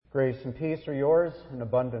Grace and peace are yours in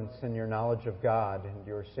abundance in your knowledge of God and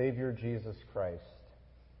your Savior Jesus Christ.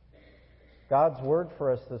 God's word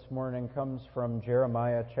for us this morning comes from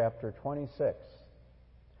Jeremiah chapter 26.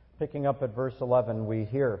 Picking up at verse 11, we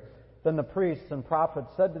hear, "Then the priests and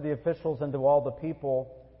prophets said to the officials and to all the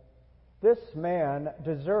people, 'This man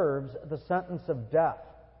deserves the sentence of death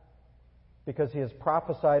because he has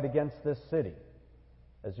prophesied against this city,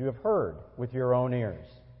 as you have heard with your own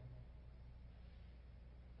ears.'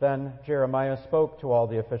 Then Jeremiah spoke to all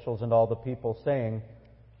the officials and all the people, saying,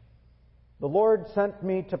 'The Lord sent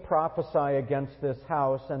me to prophesy against this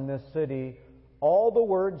house and this city all the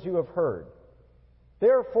words you have heard.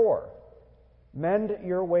 Therefore, mend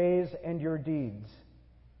your ways and your deeds,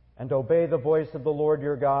 and obey the voice of the Lord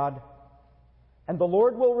your God, and the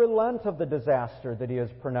Lord will relent of the disaster that he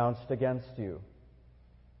has pronounced against you.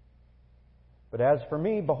 But as for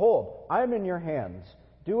me, behold, I am in your hands.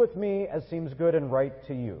 Do with me as seems good and right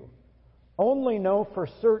to you. Only know for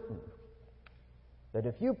certain that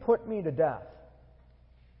if you put me to death,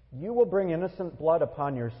 you will bring innocent blood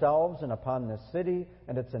upon yourselves and upon this city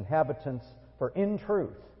and its inhabitants, for in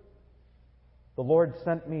truth the Lord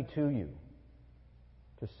sent me to you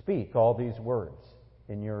to speak all these words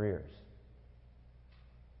in your ears.'"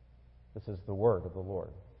 This is the word of the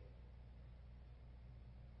Lord.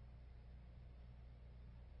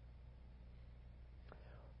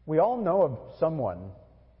 We all know of someone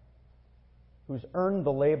who's earned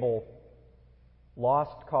the label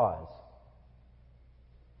lost cause.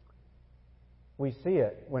 We see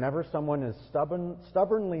it whenever someone is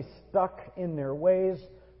stubbornly stuck in their ways,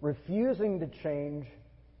 refusing to change,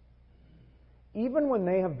 even when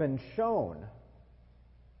they have been shown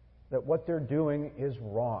that what they're doing is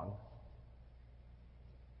wrong.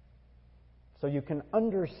 So you can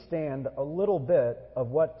understand a little bit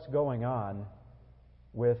of what's going on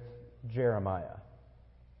with Jeremiah.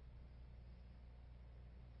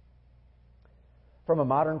 From a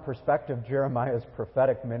modern perspective, Jeremiah's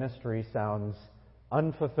prophetic ministry sounds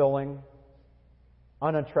unfulfilling,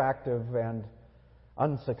 unattractive, and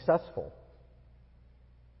unsuccessful.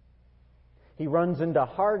 He runs into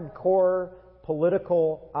hardcore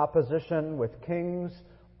political opposition with kings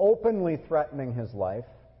openly threatening his life.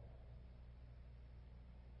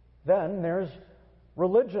 Then there's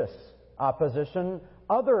religious opposition.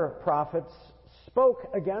 Other prophets spoke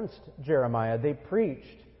against Jeremiah. They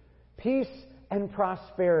preached peace and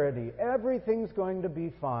prosperity. Everything's going to be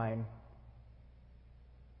fine.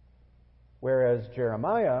 Whereas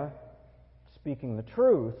Jeremiah, speaking the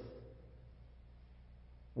truth,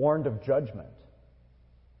 warned of judgment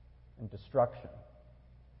and destruction.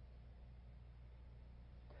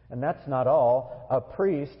 And that's not all. A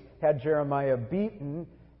priest had Jeremiah beaten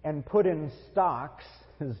and put in stocks,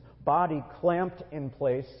 his body clamped in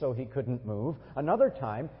place so he couldn't move. Another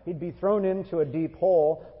time, he'd be thrown into a deep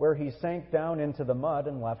hole where he sank down into the mud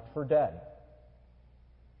and left for dead.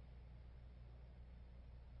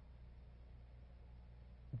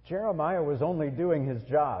 Jeremiah was only doing his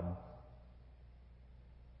job.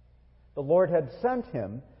 The Lord had sent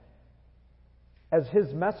him as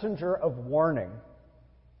his messenger of warning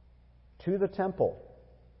to the temple.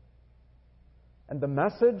 And the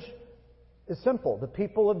message is simple. The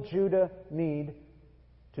people of Judah need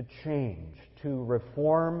to change, to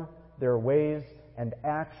reform their ways and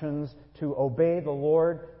actions, to obey the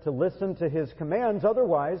Lord, to listen to His commands.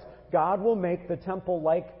 Otherwise, God will make the temple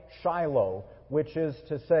like Shiloh, which is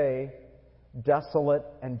to say, desolate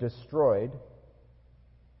and destroyed,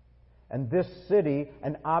 and this city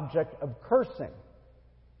an object of cursing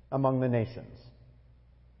among the nations.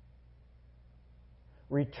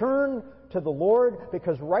 Return to the Lord,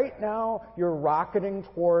 because right now you're rocketing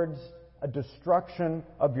towards a destruction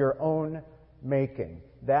of your own making.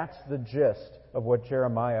 That's the gist of what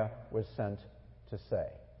Jeremiah was sent to say.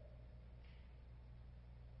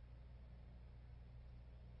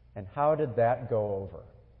 And how did that go over?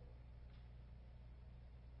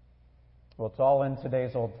 Well, it's all in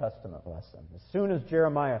today's Old Testament lesson. As soon as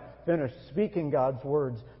Jeremiah finished speaking God's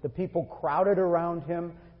words, the people crowded around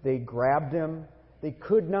him. They grabbed him. They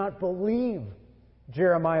could not believe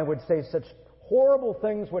Jeremiah would say such horrible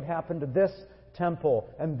things would happen to this temple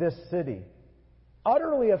and this city.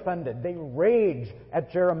 Utterly offended, they rage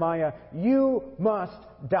at Jeremiah, "You must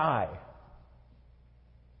die.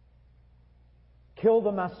 Kill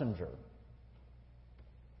the messenger."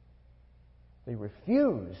 They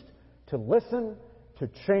refused to listen, to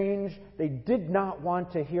change. They did not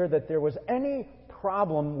want to hear that there was any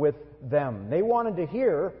problem with them. They wanted to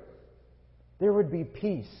hear there would be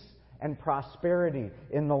peace and prosperity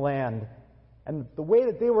in the land. And the way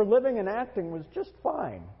that they were living and acting was just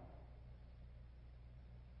fine.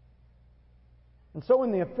 And so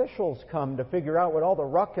when the officials come to figure out what all the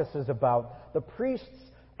ruckus is about, the priests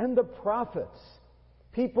and the prophets,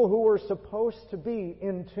 people who were supposed to be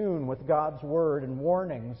in tune with God's word and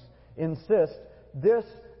warnings, insist this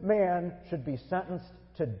man should be sentenced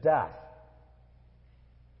to death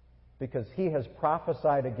because he has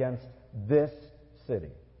prophesied against this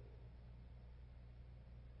city.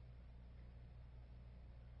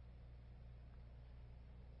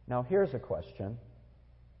 Now here's a question.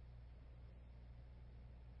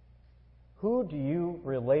 Who do you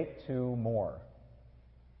relate to more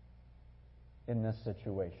in this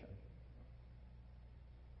situation?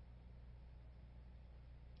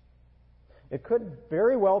 It could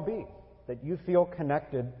very well be that you feel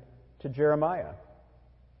connected to Jeremiah.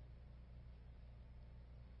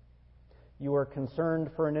 You are concerned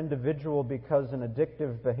for an individual because an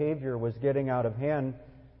addictive behavior was getting out of hand,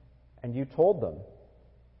 and you told them.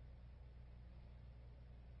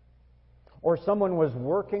 Or someone was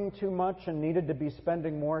working too much and needed to be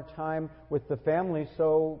spending more time with the family,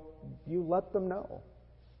 so you let them know.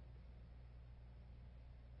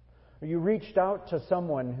 Or you reached out to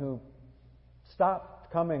someone who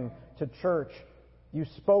stopped coming to church. You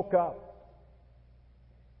spoke up.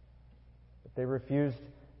 But they refused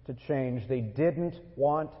to change. They didn't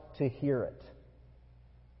want to hear it.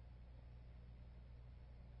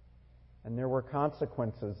 And there were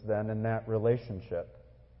consequences then in that relationship.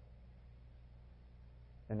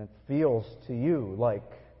 And it feels to you like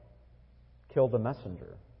kill the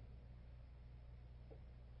messenger.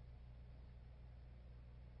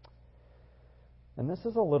 And this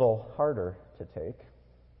is a little harder to take,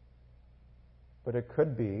 but it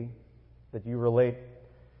could be that you relate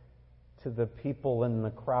to the people in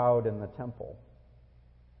the crowd in the temple.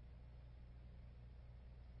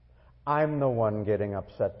 I'm the one getting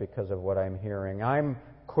upset because of what I'm hearing. I'm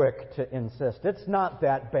quick to insist. It's not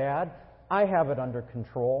that bad. I have it under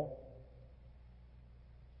control.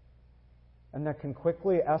 And that can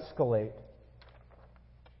quickly escalate.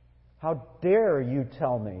 How dare you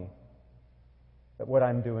tell me that what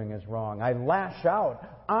I'm doing is wrong? I lash out.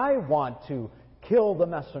 I want to kill the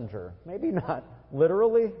messenger. Maybe not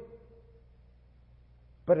literally,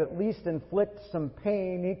 but at least inflict some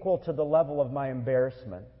pain equal to the level of my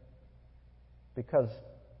embarrassment because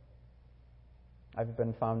I've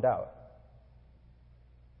been found out.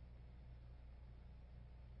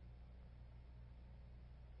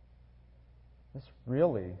 This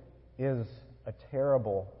really is a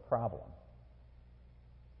terrible problem.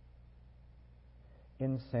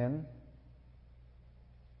 In sin,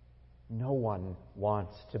 no one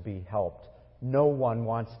wants to be helped. No one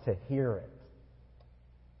wants to hear it.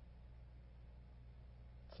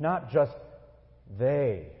 It's not just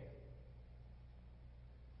they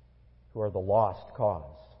who are the lost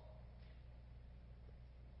cause.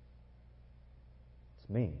 It's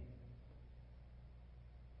me.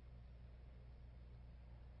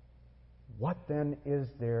 What then is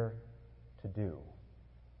there to do?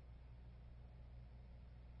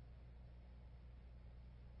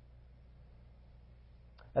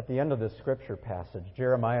 At the end of this scripture passage,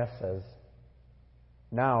 Jeremiah says,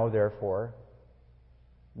 "Now, therefore,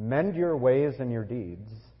 mend your ways and your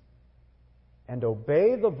deeds, and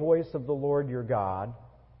obey the voice of the Lord your God,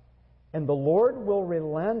 and the Lord will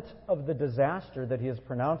relent of the disaster that He has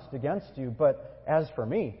pronounced against you. But as for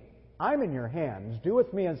me, I'm in your hands. Do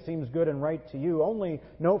with me as seems good and right to you. Only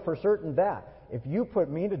know for certain that if you put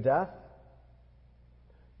me to death,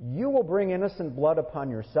 you will bring innocent blood upon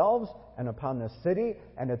yourselves and upon this city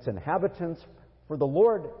and its inhabitants, for the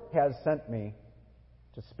Lord has sent me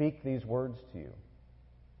to speak these words to you."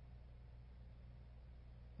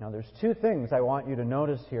 Now there's two things I want you to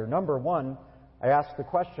notice here. Number one, I ask the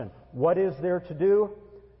question, what is there to do?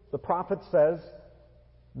 The prophet says,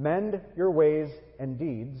 mend your ways and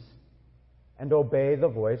deeds and obey the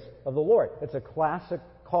voice of the Lord. It's a classic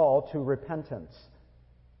call to repentance.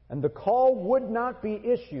 And the call would not be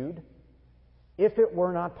issued if it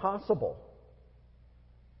were not possible.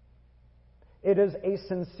 It is a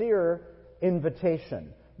sincere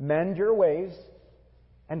invitation. Mend your ways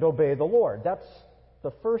and obey the Lord. That's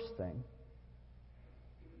the first thing.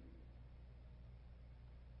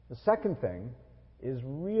 The second thing is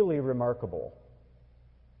really remarkable.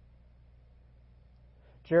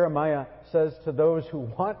 Jeremiah says to those who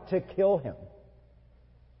want to kill him,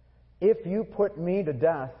 "If you put me to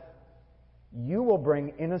death, you will bring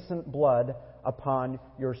innocent blood upon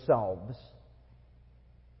yourselves."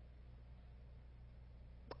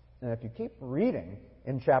 And if you keep reading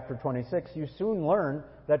in chapter 26, you soon learn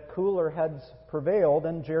that cooler heads prevailed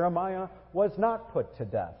and Jeremiah was not put to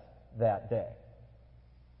death that day.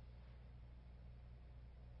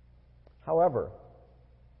 However,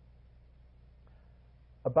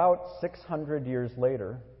 about 600 years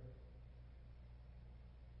later,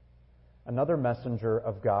 another messenger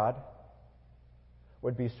of God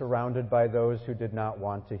would be surrounded by those who did not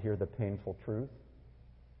want to hear the painful truth.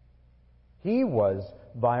 He was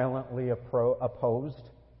violently opposed,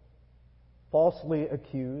 falsely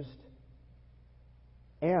accused,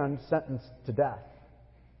 and sentenced to death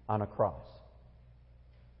on a cross.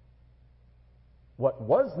 What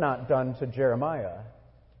was not done to Jeremiah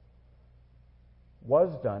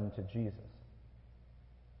was done to Jesus.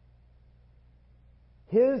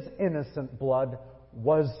 His innocent blood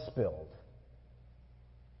was spilled.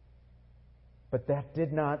 But that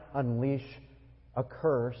did not unleash a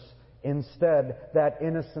curse. Instead, that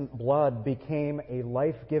innocent blood became a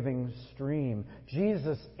life-giving stream.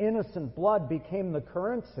 Jesus' innocent blood became the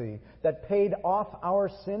currency that paid off our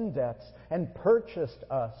sin debts and purchased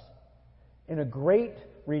us in a great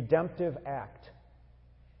redemptive act.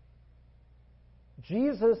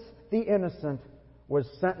 Jesus, the innocent, was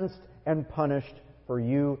sentenced and punished for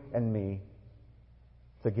you and me,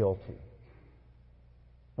 the guilty.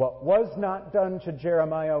 What was not done to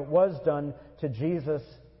Jeremiah was done to Jesus,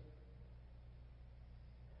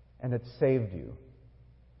 and it saved you.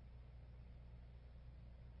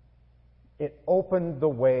 It opened the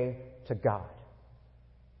way to God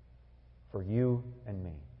for you and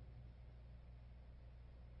me.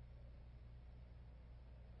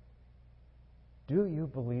 Do you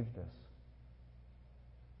believe this?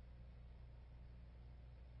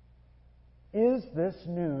 Is this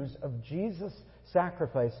news of Jesus'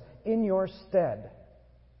 sacrifice in your stead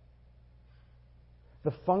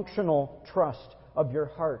the functional trust of your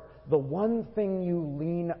heart, the one thing you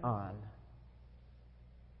lean on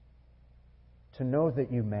to know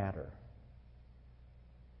that you matter?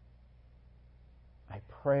 I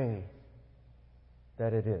pray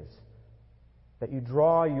that it is. That you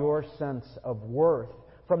draw your sense of worth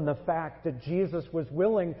from the fact that Jesus was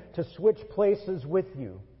willing to switch places with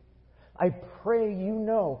you. I pray you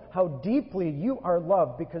know how deeply you are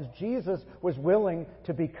loved because Jesus was willing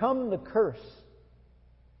to become the curse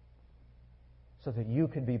so that you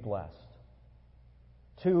could be blessed.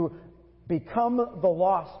 To become the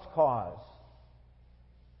lost cause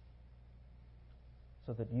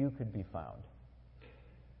so that you could be found.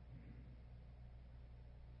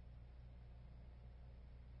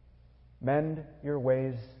 Mend your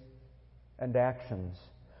ways and actions.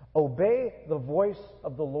 Obey the voice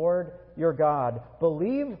of the Lord your God.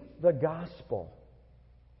 Believe the gospel,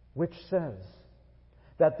 which says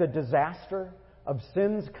that the disaster of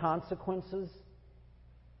sin's consequences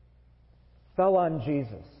fell on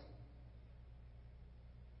Jesus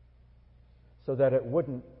so that it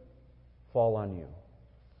wouldn't fall on you.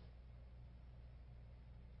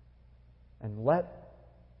 And let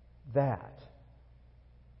that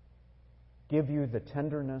give you the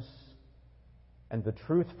tenderness and the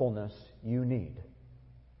truthfulness you need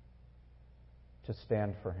to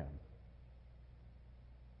stand for Him.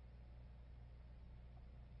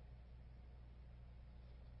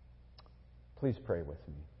 Please pray with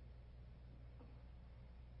me.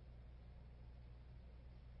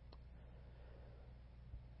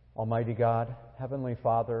 Almighty God, Heavenly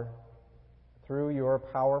Father, through your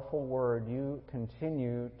powerful word, you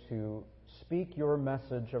continue to speak your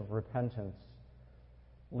message of repentance,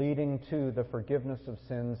 leading to the forgiveness of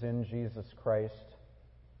sins in Jesus Christ,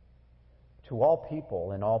 to all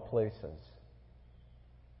people in all places.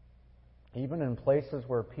 Even in places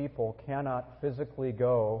where people cannot physically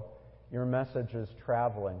go, your message is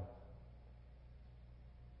traveling.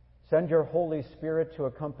 Send your Holy Spirit to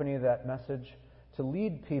accompany that message, to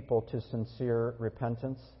lead people to sincere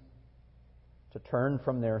repentance, to turn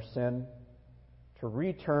from their sin, to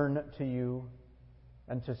return to you,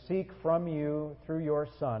 and to seek from you, through your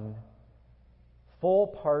Son, full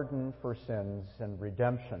pardon for sins and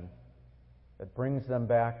redemption that brings them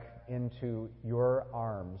back into your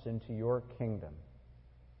arms, into your kingdom.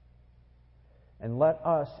 And let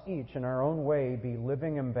us each in our own way be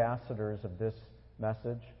living ambassadors of this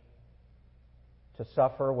message, to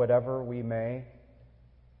suffer whatever we may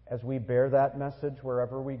as we bear that message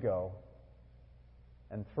wherever we go,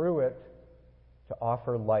 and through it to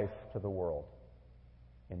offer life to the world.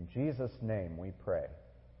 In Jesus' name we pray.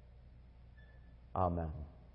 Amen.